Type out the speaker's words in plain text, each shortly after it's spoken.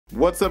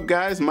What's up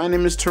guys, my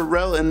name is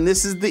Terrell and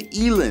this is the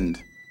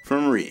Eland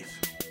from Reef.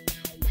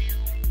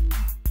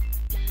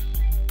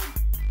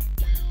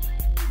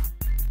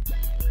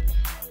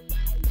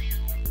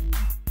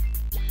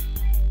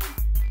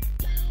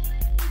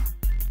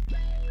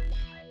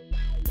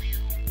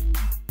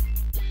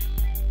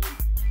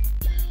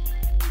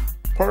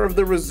 Part of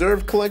the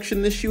RESRV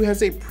collection, this shoe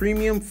has a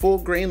premium full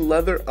grain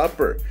leather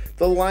upper.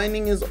 The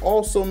lining is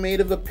also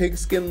made of a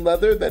pigskin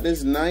leather that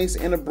is nice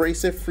and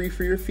abrasive free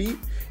for your feet.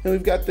 And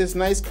we've got this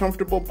nice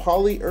comfortable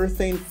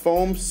polyurethane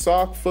foam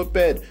sock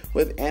footbed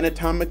with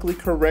anatomically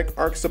correct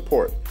arch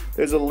support.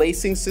 There's a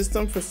lacing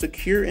system for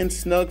secure and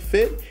snug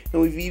fit,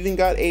 and we've even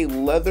got a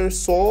leather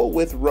sole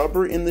with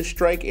rubber in the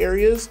strike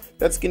areas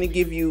that's going to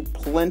give you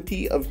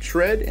plenty of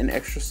tread and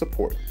extra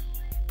support.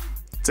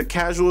 It's a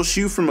casual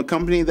shoe from a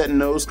company that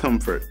knows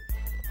comfort.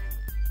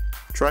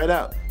 Try it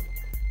out.